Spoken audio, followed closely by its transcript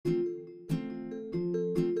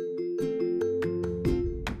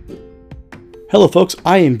Hello folks,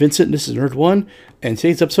 I am Vincent, this is Nerd1, and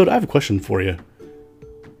today's episode I have a question for you.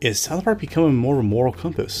 Is South Park becoming more of a moral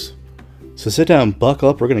compass? So sit down, buckle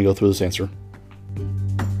up, we're going to go through this answer.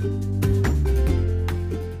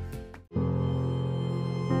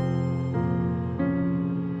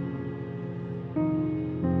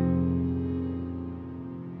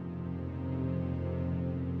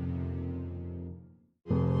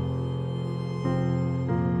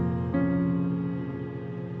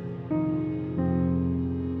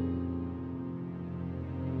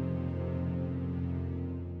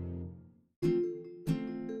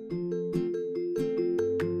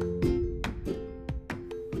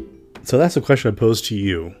 So that's the question I posed to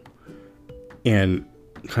you. And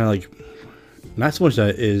kind of like, not so much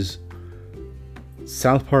that is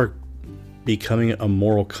South Park becoming a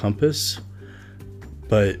moral compass,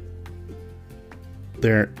 but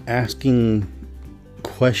they're asking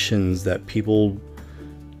questions that people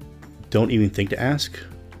don't even think to ask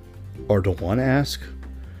or don't want to ask.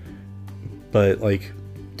 But like,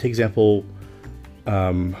 take example,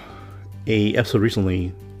 a episode recently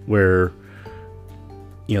where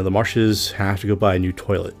the Marshes have to go buy a new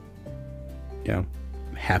toilet.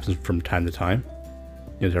 Happens from time to time,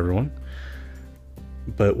 to everyone.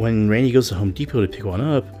 But when Randy goes to Home Depot to pick one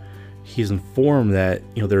up, he's informed that,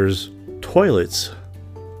 there's toilets,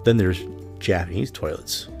 then there's Japanese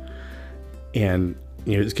toilets. And,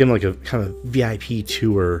 it's given like a kind of VIP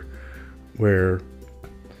tour where,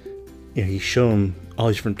 he's shown all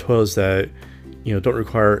these different toilets that, don't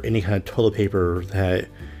require any kind of toilet paper, that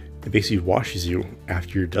it basically washes you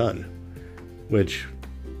after you're done, which,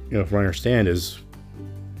 from what I understand is,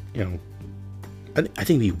 I think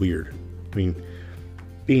it'd be weird. I mean,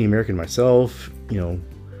 being American myself,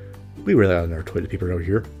 we rely on our toilet paper over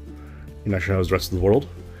here. I'm not sure how it's the rest of the world,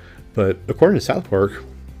 but according to South Park,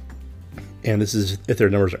 and this is if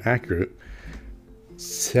their numbers are accurate,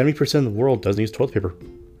 70% of the world doesn't use toilet paper,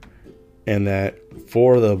 and that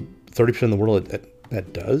for the 30% of the world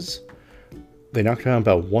that does, they knock down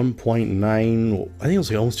about 1.9, I think it was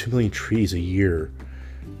like almost 2 million trees a year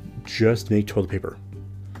just to make toilet paper.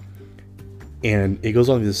 And it goes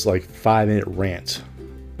on this like 5-minute rant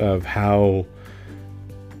of how,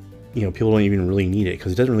 people don't even really need it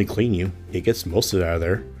because it doesn't really clean you. It gets most of it out of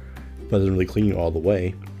there, but it doesn't really clean you all the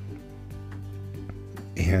way.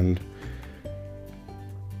 And,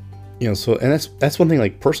 so, and that's one thing,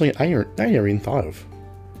 like, personally, I never even thought of.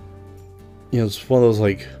 It's one of those,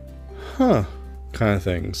 like, kind of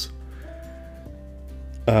things.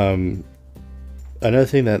 Another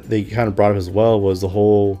thing that they kind of brought up as well was the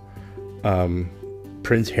whole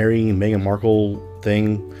Prince Harry and Meghan Markle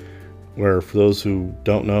thing, where for those who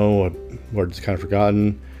don't know or just kind of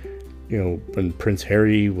forgotten, when Prince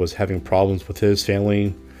Harry was having problems with his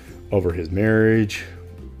family over his marriage,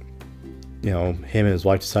 him and his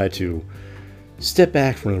wife decided to step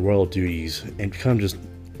back from the royal duties and become just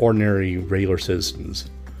ordinary, regular citizens.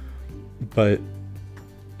 But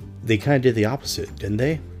they kind of did the opposite, didn't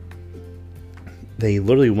they? They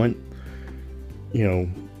literally went,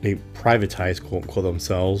 they privatized, quote unquote,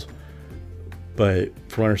 themselves. But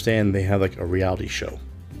from what I understand, they have like a reality show.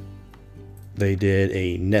 They did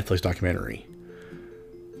a Netflix documentary.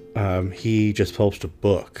 He just published a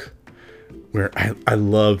book where I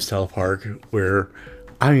love South Park, where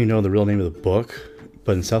I don't even know the real name of the book,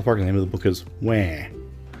 but in South Park, the name of the book is Wah.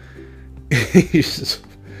 He's just,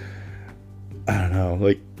 I don't know,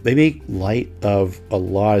 like, they make light of a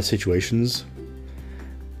lot of situations.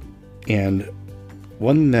 And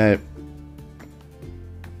one that,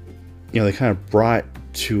 they kind of brought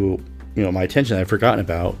to, my attention that I've forgotten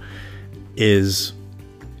about is,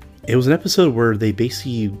 it was an episode where they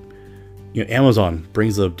basically, Amazon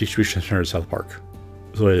brings the distribution center to South Park.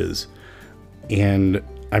 That's what it is. And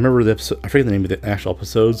I remember the episode, I forget the name of the actual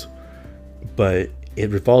episodes, but it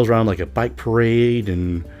revolves around like a bike parade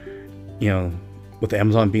and, with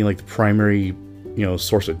Amazon being like the primary,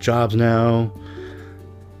 source of jobs now.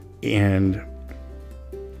 And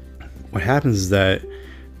what happens is that,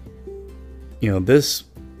 this,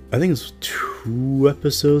 I think it's 2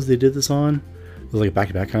 episodes they did this on. It was like a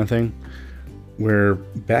back-to-back kind of thing, where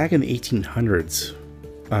back in the 1800s,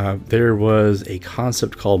 there was a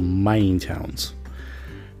concept called mining towns.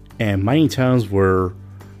 And mining towns were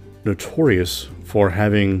notorious for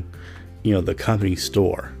having, the company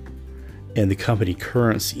store and the company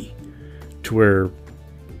currency, to where,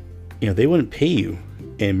 they wouldn't pay you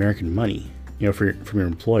in American money, from your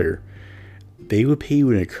employer. They would pay you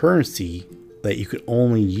in a currency that you could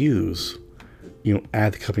only use,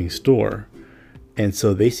 at the company store. And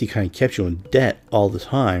so they basically kind of kept you in debt all the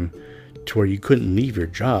time to where you couldn't leave your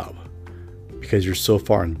job because you're so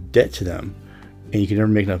far in debt to them and you could never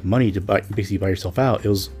make enough money to basically buy yourself out. It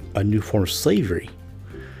was a new form of slavery.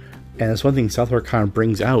 And that's one thing South Park kind of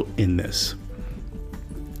brings out in this,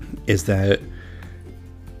 is that,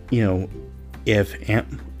 you know, if I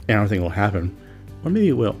don't think it will happen, or maybe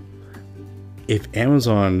it will, if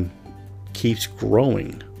Amazon keeps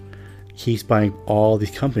growing, keeps buying all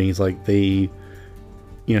these companies, like they,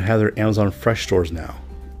 you know, have their Amazon Fresh stores now,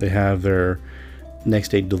 they have their next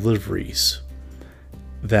day deliveries,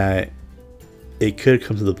 that it could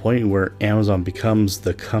come to the point where Amazon becomes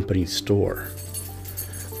the company store.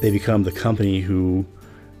 They become the company who,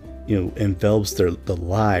 you know, envelops the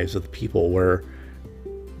lives of the people, where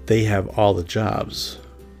they have all the jobs.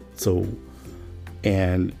 So,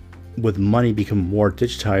 and with money become more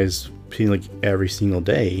digitized, like every single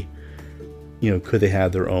day, you know, could they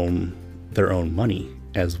have their own money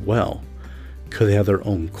as well? Could they have their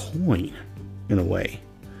own coin in a way?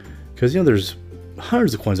 Because, you know, there's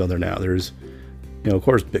hundreds of coins out there now. There's, you know, of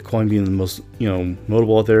course, Bitcoin being the most, you know,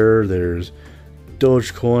 notable out there. There's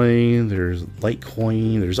Dogecoin, there's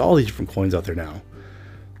Litecoin, there's all these different coins out there now.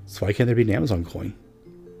 So why can't there be an Amazon coin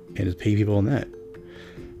and just pay people on that?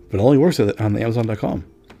 But it only works on the Amazon.com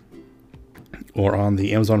or on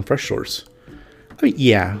the Amazon Fresh stores. I mean,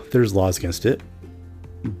 yeah, there's laws against it,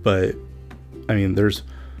 but I mean, there's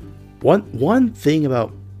one thing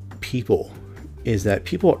about people is that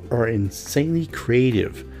people are insanely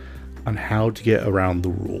creative on how to get around the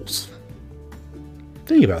rules.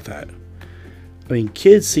 Think about that. I mean,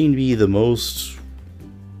 kids seem to be the most,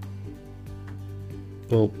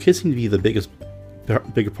 well, kids seem to be the bigger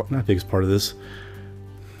part, not biggest part of this,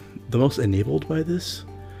 the most enabled by this,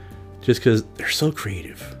 just because they're so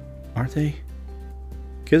creative, aren't they?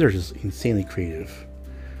 Kids are just insanely creative.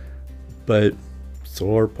 But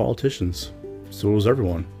so are politicians. So is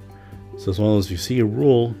everyone. So as long as you see a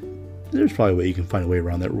rule, there's probably a way you can find a way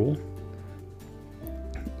around that rule.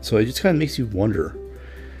 So it just kind of makes you wonder,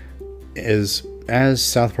 as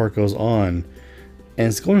South Park goes on, and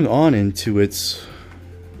it's going on into its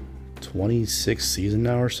 26th season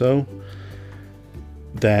now or so,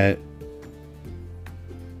 that,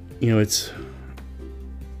 you know, is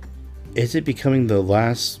it becoming the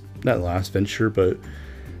not last venture, but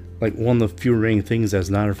like one of the few remaining things that's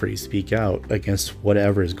not afraid to speak out against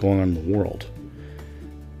whatever is going on in the world?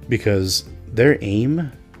 Because their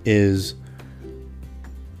aim is,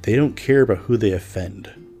 they don't care about who they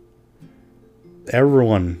offend.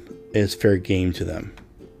 Everyone is fair game to them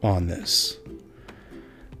on this.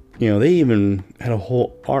 You know, they even had a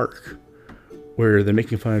whole arc where they're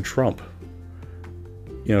making fun of Trump.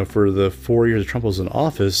 You know, for the 4 years Trump was in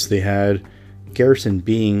office, they had Garrison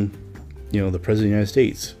being, you know, the president of the United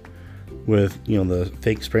States, with, you know, the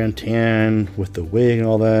fake spray on tan, with the wig and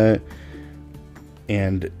all that.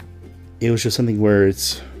 And it was just something where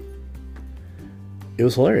it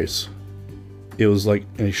was hilarious. It was like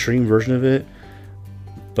an extreme version of it,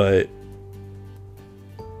 but,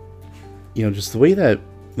 you know, just the way that,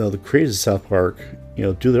 you know, the creators of South Park, you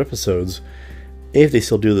know, do their episodes, if they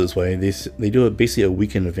still do it this way, they do it basically a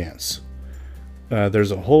week in advance.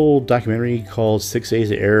 There's a whole documentary called 6 Days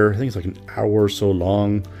to Air. I think it's like an hour or so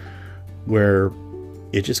long, where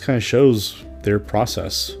it just kind of shows their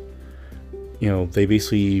process. You know, they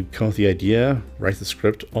basically come up with the idea, write the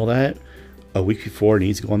script, all that, a week before it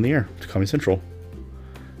needs to go on the air to Comedy Central.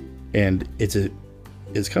 And it's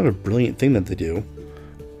kind of a brilliant thing that they do.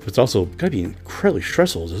 But it's also got to be incredibly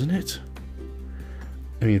stressful, doesn't it?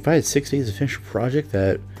 I mean, if I had 6 days to finish a project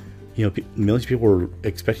that, you know, millions of people were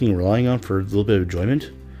expecting and relying on for a little bit of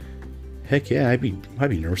enjoyment, heck yeah, I'd be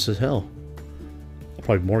nervous as hell. I'm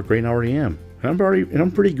probably more gray than I already am. And I'm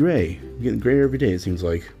pretty gray. I'm getting grayer every day, it seems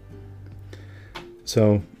like.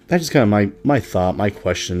 So that's just kind of my thought, my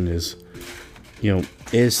question is, you know,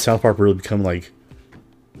 is South Park really become like,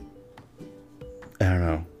 I don't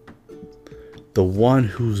know, the one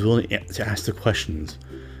who's willing to ask the questions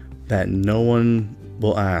that no one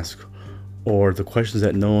will ask, or the questions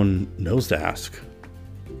that no one knows to ask?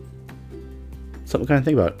 Something to kind of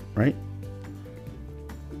think about, right?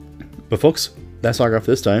 But folks, that's all I got for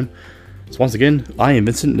this time. So once again, I am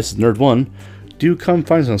Vincent, this is Nerd1. Do come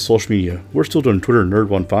find us on social media. We're still doing Twitter,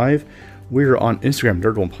 Nerd15. We're on Instagram,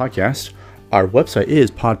 Nerd1Podcast. Our website is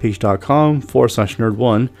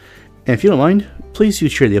podpage.com/Nerd1. And if you don't mind, please do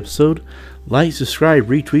share the episode, like, subscribe,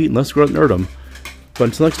 retweet, and let's grow up Nerdum. But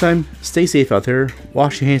until next time, stay safe out there,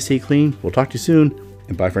 wash your hands, stay clean. We'll talk to you soon,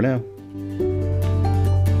 and bye for now.